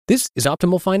This is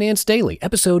Optimal Finance Daily,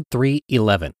 episode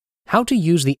 311, How to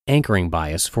Use the Anchoring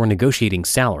Bias for Negotiating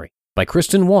Salary by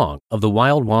Kristin Wong of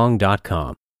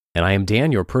thewildwong.com. And I am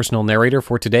Dan, your personal narrator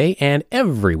for today and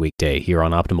every weekday here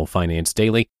on Optimal Finance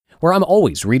Daily, where I'm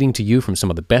always reading to you from some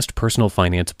of the best personal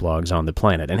finance blogs on the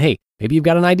planet. And hey, maybe you've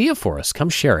got an idea for us. Come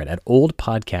share it at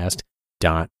oldpodcast.com.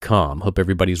 Hope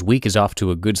everybody's week is off to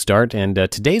a good start. And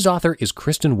today's author is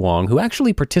Kristin Wong, who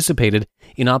actually participated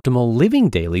in Optimal Living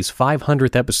Daily's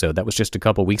 500th episode. That was just a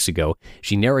couple weeks ago.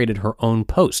 She narrated her own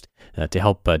post to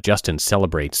help Justin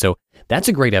celebrate. So that's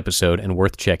a great episode and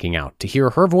worth checking out. To hear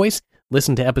her voice,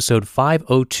 listen to episode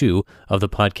 502 of the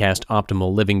podcast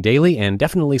Optimal Living Daily, and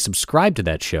definitely subscribe to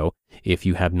that show if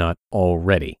you have not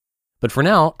already. But for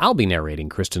now, I'll be narrating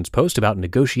Kristin's post about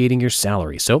negotiating your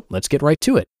salary. So let's get right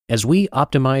to it as we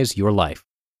optimize your life.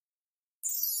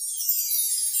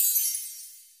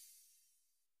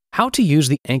 How to Use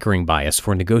the Anchoring Bias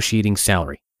for Negotiating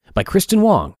Salary by Kristin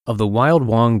Wong of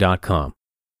thewildwong.com.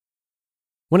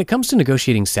 When it comes to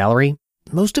negotiating salary,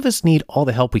 most of us need all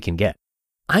the help we can get.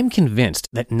 I'm convinced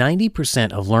that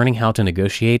 90% of learning how to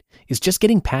negotiate is just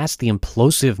getting past the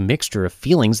implosive mixture of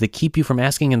feelings that keep you from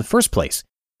asking in the first place: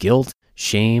 guilt,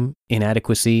 shame,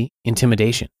 inadequacy,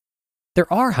 intimidation.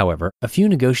 There are, however, a few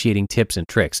negotiating tips and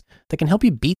tricks that can help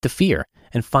you beat the fear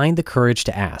and find the courage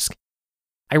to ask.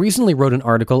 I recently wrote an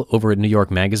article over at New York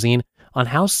Magazine on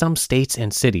how some states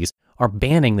and cities are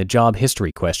banning the job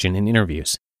history question in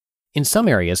interviews. In some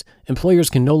areas, employers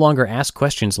can no longer ask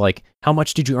questions like, "How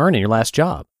much did you earn in your last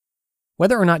job?"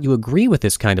 Whether or not you agree with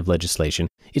this kind of legislation,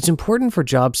 it's important for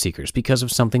job seekers because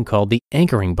of something called the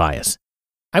anchoring bias.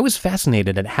 I was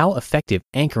fascinated at how effective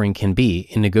anchoring can be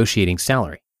in negotiating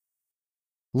salary.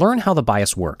 Learn how the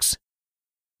bias works.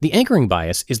 The anchoring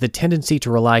bias is the tendency to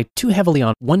rely too heavily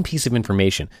on one piece of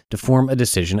information to form a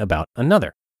decision about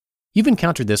another. You've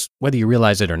encountered this whether you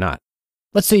realize it or not.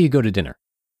 Let's say you go to dinner.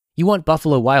 You want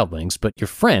Buffalo Wild Wings, but your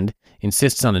friend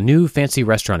insists on a new fancy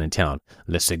restaurant in town,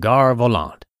 Le Cigare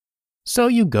Volant. So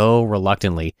you go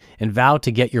reluctantly and vow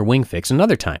to get your wing fix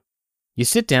another time. You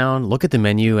sit down, look at the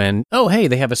menu, and oh hey,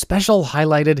 they have a special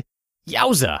highlighted,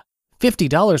 yowza,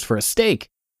 $50 for a steak.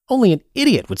 Only an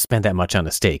idiot would spend that much on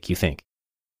a steak, you think.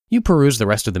 You peruse the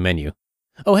rest of the menu.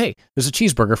 Oh hey, there's a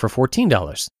cheeseburger for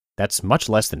 $14. That's much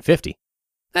less than $50.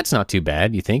 That's not too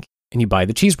bad, you think, and you buy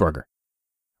the cheeseburger.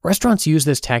 Restaurants use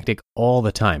this tactic all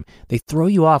the time. They throw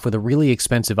you off with a really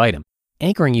expensive item,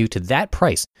 anchoring you to that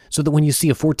price so that when you see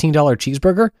a $14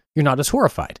 cheeseburger, you're not as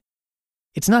horrified.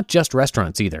 It's not just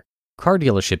restaurants either. Car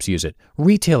dealerships use it,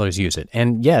 retailers use it,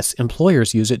 and yes,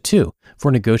 employers use it too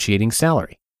for negotiating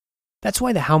salary. That's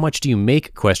why the "how much do you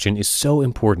make" question is so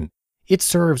important. It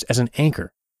serves as an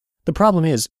anchor. The problem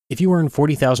is, if you earn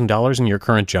 $40,000 in your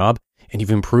current job and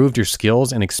you've improved your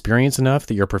skills and experience enough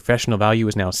that your professional value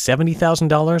is now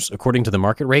 $70,000 according to the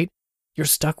market rate, you're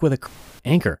stuck with a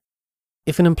anchor.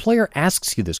 If an employer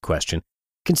asks you this question,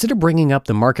 consider bringing up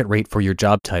the market rate for your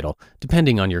job title,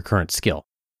 depending on your current skill.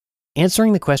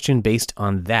 Answering the question based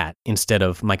on that instead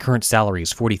of "my current salary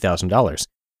is $40,000,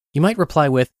 you might reply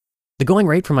with, "The going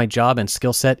rate for my job and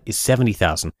skill set is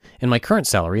 $70,000, and my current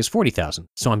salary is $40,000,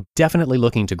 so I'm definitely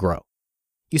looking to grow."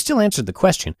 You still answered the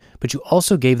question, but you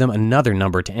also gave them another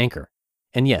number to anchor.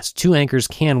 And yes, two anchors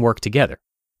can work together.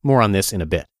 More on this in a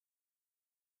bit.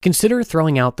 Consider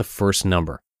throwing out the first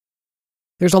number.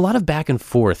 There's a lot of back and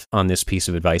forth on this piece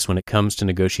of advice when it comes to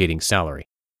negotiating salary.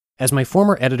 As my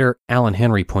former editor, Alan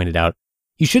Henry, pointed out,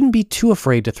 you shouldn't be too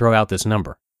afraid to throw out this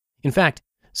number. In fact,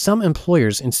 some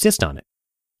employers insist on it.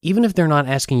 Even if they're not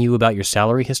asking you about your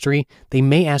salary history, they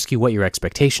may ask you what your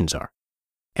expectations are.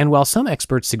 And while some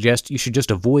experts suggest you should just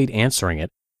avoid answering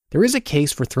it, there is a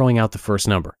case for throwing out the first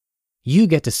number. You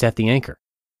get to set the anchor.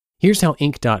 Here's how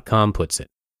Inc.com puts it.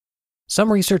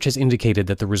 Some research has indicated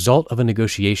that the result of a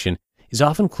negotiation is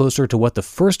often closer to what the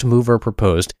first mover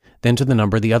proposed than to the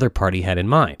number the other party had in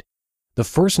mind. The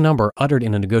first number uttered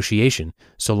in a negotiation,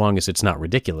 so long as it's not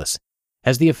ridiculous,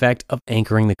 has the effect of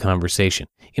anchoring the conversation.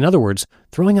 In other words,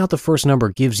 throwing out the first number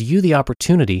gives you the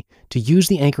opportunity to use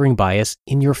the anchoring bias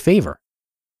in your favor.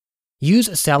 Use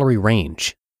a salary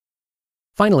range.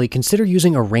 Finally, consider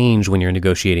using a range when you're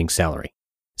negotiating salary.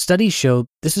 Studies show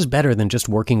this is better than just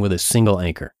working with a single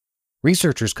anchor.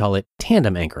 Researchers call it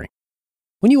tandem anchoring.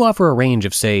 When you offer a range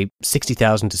of, say,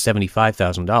 $60,000 to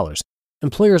 $75,000,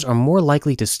 employers are more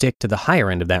likely to stick to the higher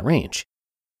end of that range.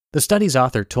 The study's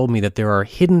author told me that there are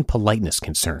hidden politeness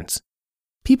concerns.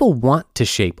 People want to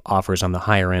shape offers on the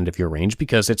higher end of your range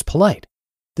because it's polite.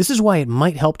 This is why it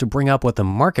might help to bring up what the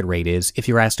market rate is if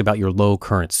you're asked about your low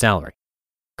current salary.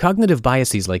 Cognitive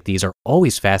biases like these are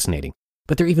always fascinating,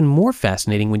 But they're even more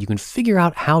fascinating when you can figure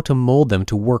out how to mold them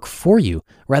to work for you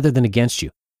rather than against you.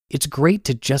 It's great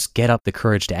to just get up the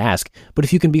courage to ask, but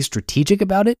if you can be strategic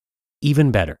about it,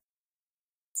 even better.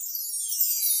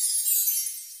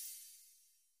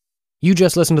 You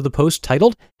just listened to the post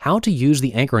titled How to Use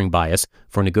the Anchoring Bias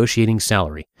for Negotiating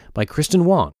Salary by Kristin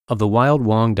Wong of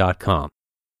thewildwong.com.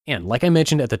 And like I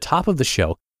mentioned at the top of the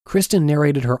show, Kristin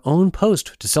narrated her own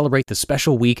post to celebrate the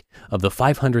special week of the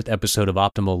 500th episode of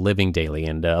Optimal Living Daily,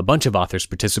 and a bunch of authors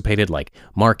participated like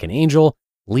Mark and Angel,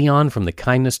 Leon from the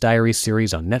Kindness Diaries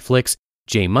series on Netflix,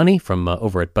 Jay Money from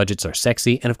over at Budgets Are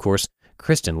Sexy, and of course,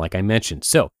 Kristin, like I mentioned.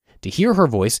 So, to hear her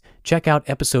voice, check out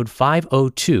episode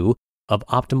 502 of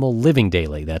Optimal Living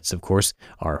Daily. That's, of course,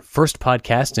 our first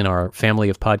podcast in our family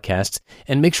of podcasts,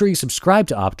 and make sure you subscribe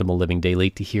to Optimal Living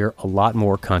Daily to hear a lot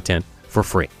more content for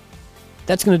free.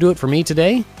 That's going to do it for me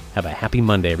today. Have a happy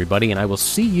Monday, everybody, and I will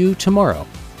see you tomorrow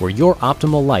where your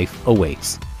optimal life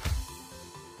awaits.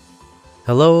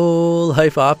 Hello,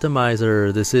 Life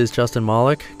Optimizer. This is Justin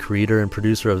Malik, creator and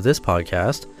producer of this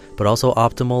podcast, but also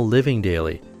Optimal Living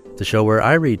Daily, the show where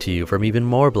I read to you from even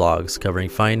more blogs covering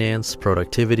finance,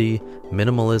 productivity,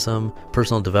 minimalism,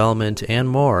 personal development, and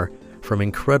more from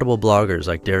incredible bloggers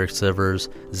like Derek Sivers,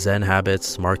 Zen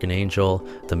Habits, Mark and Angel,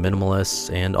 The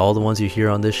Minimalists, and all the ones you hear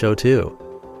on this show too.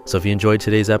 So if you enjoyed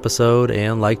today's episode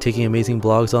and like taking amazing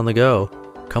blogs on the go,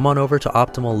 come on over to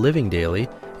Optimal Living Daily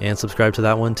and subscribe to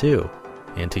that one too.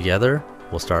 And together,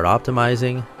 we'll start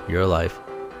optimizing your life.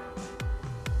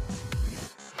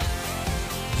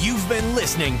 You've been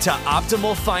listening to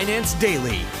Optimal Finance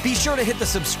Daily. Be sure to hit the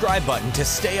subscribe button to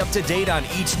stay up to date on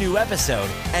each new episode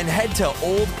and head to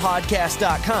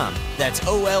oldpodcast.com. That's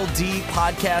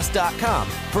OLDpodcast.com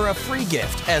for a free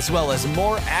gift as well as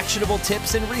more actionable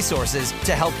tips and resources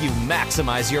to help you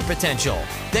maximize your potential.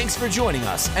 Thanks for joining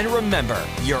us, and remember,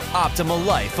 your optimal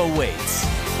life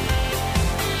awaits.